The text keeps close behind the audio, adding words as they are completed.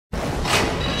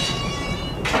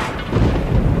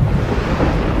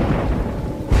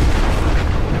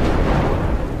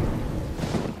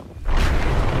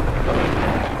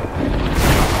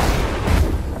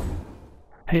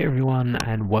Hey everyone,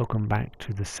 and welcome back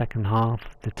to the second half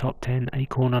of the top 10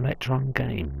 Acorn Electron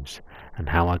games and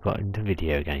how I got into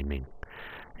video gaming.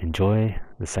 Enjoy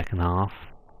the second half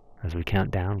as we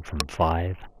count down from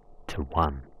 5 to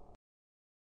 1.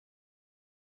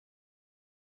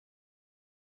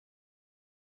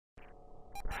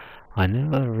 I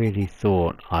never really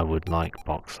thought I would like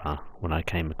Boxer when I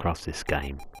came across this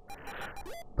game,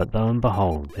 but lo and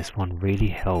behold, this one really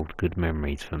held good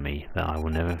memories for me that I will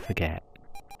never forget.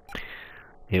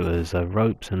 It was a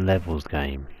ropes and levels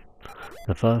game.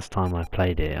 The first time I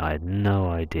played it, I had no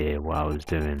idea what I was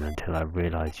doing until I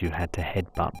realised you had to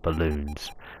headbutt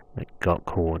balloons that got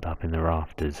caught up in the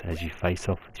rafters as you face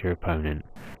off with your opponent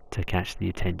to catch the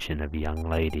attention of a young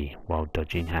lady while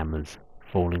dodging hammers,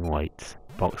 falling weights,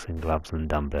 boxing gloves and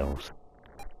dumbbells.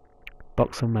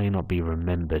 Boxer may not be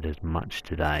remembered as much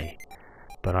today,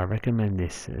 but I recommend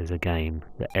this as a game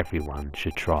that everyone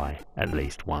should try at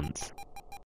least once.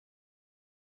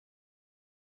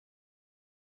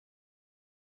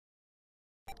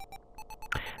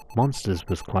 Monsters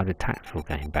was quite a tactful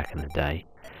game back in the day.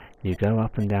 You go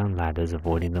up and down ladders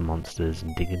avoiding the monsters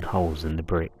and digging holes in the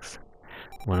bricks.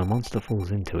 When a monster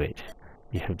falls into it,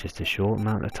 you have just a short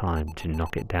amount of time to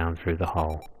knock it down through the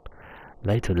hole.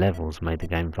 Later levels made the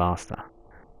game faster.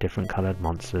 Different coloured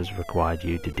monsters required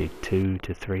you to dig 2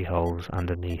 to 3 holes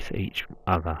underneath each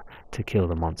other to kill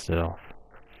the monster off.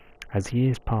 As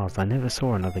years passed, I never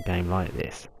saw another game like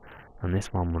this, and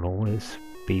this one will always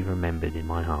be remembered in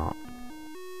my heart.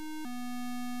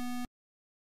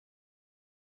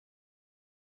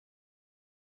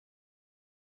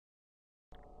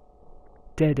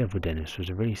 Daredevil Dennis was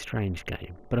a really strange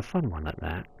game, but a fun one at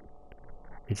that.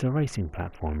 It's a racing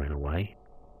platform in a way,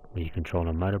 where you control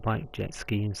a motorbike, jet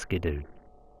ski and skidoo.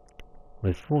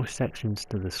 With 4 sections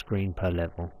to the screen per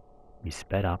level, you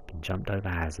sped up and jumped over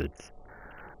hazards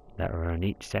that were in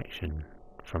each section,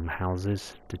 from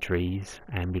houses to trees,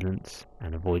 ambulance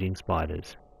and avoiding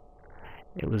spiders.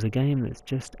 It was a game that's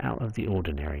just out of the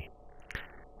ordinary,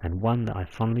 and one that I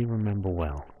fondly remember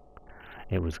well.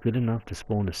 It was good enough to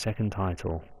spawn a second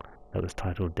title that was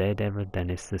titled Daredevil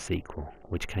Dennis the Sequel,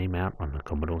 which came out on the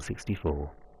Commodore 64.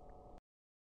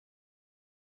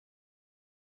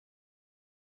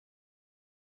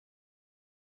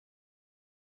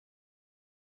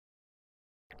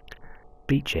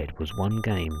 Beachhead was one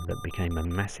game that became a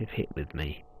massive hit with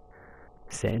me.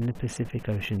 Set in the Pacific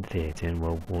Ocean Theatre in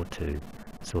World War II,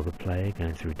 saw the player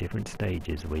going through different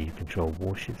stages where you control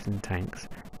warships and tanks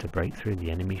to break through the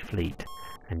enemy fleet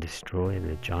and destroy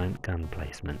the giant gun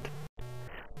placement.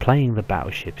 Playing the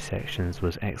battleship sections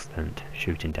was excellent,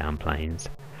 shooting down planes.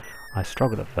 I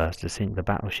struggled at first to sink the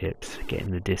battleships,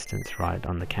 getting the distance right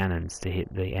on the cannons to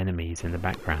hit the enemies in the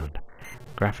background.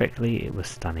 Graphically, it was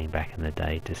stunning back in the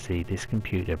day to see this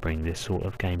computer bring this sort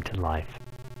of game to life.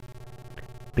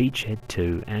 Beachhead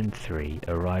 2 and 3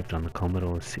 arrived on the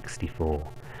Commodore 64,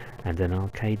 and an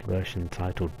arcade version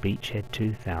titled Beachhead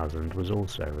 2000 was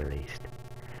also released.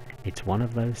 It's one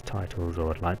of those titles I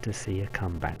would like to see a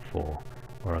comeback for,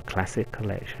 or a classic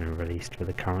collection released for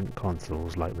the current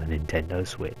consoles like the Nintendo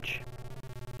Switch.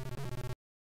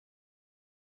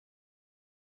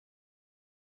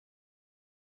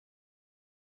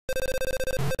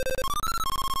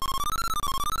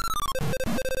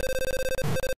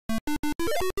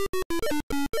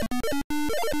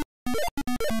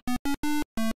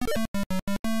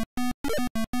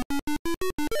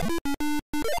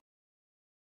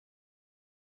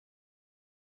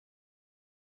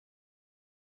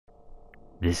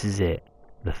 This is it,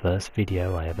 the first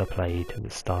video I ever played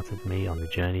that started me on the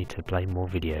journey to play more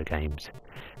video games.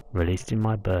 Released in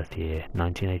my birth year,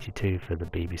 1982 for the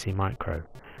BBC Micro,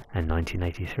 and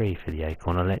 1983 for the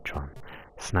Acorn Electron,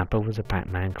 Snapper was a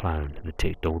Pac-Man clone that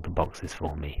ticked all the boxes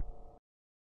for me.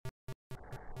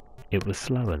 It was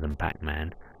slower than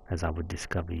Pac-Man, as I would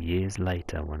discover years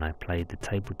later when I played the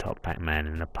tabletop Pac-Man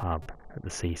in a pub at the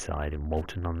seaside in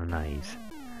Walton-on-the-Naze.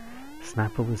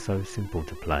 Snapper was so simple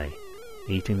to play,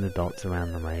 eating the dots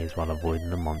around the maze while avoiding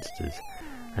the monsters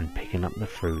and picking up the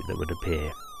fruit that would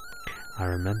appear. I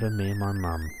remember me and my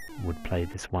mum would play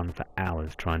this one for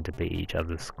hours trying to beat each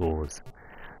other's scores.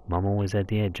 Mum always had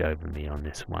the edge over me on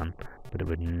this one, but it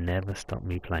would never stop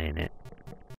me playing it.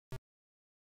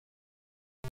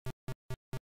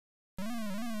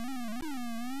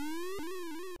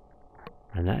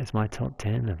 And that is my top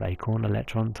 10 of Acorn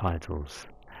Electron titles.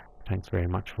 Thanks very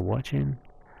much for watching.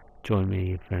 Join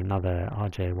me for another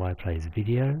RJY Plays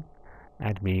video.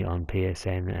 Add me on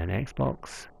PSN and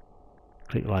Xbox.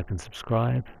 Click like and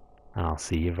subscribe, and I'll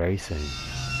see you very soon.